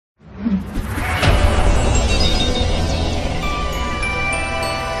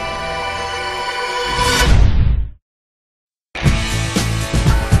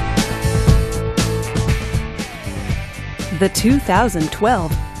The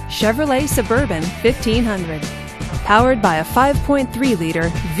 2012 Chevrolet Suburban 1500. Powered by a 5.3-liter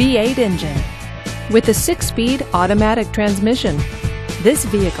V8 engine. With a 6-speed automatic transmission. This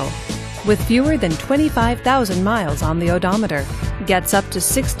vehicle, with fewer than 25,000 miles on the odometer, gets up to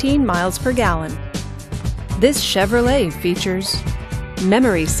 16 miles per gallon. This Chevrolet features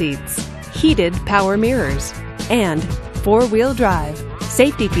memory seats, heated power mirrors, and 4-wheel drive.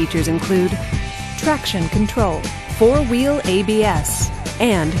 Safety features include traction control, 4-wheel ABS,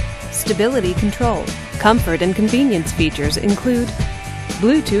 and stability control. Comfort and convenience features include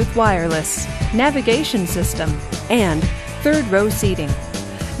Bluetooth wireless, navigation system, and third-row seating.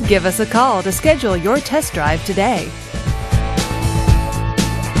 Give us a call to schedule your test drive today.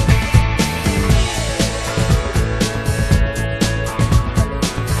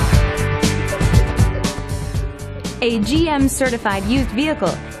 A GM certified used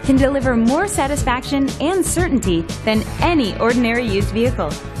vehicle can deliver more satisfaction and certainty than any ordinary used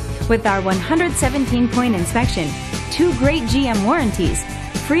vehicle. With our 117-point inspection, 2 great GM warranties,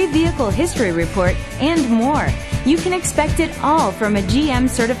 free vehicle history report, and more, you can expect it all from a GM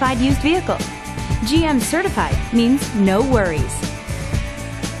certified used vehicle. GM certified means no worries.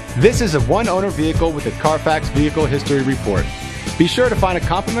 This is a one-owner vehicle with a Carfax Vehicle History Report. Be sure to find a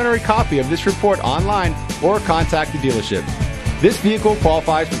complimentary copy of this report online or contact the dealership. This vehicle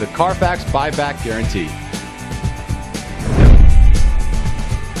qualifies for the Carfax Buyback Guarantee.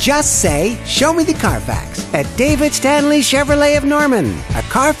 Just say, "Show me the Carfax" at David Stanley Chevrolet of Norman, a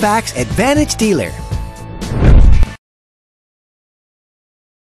Carfax Advantage dealer.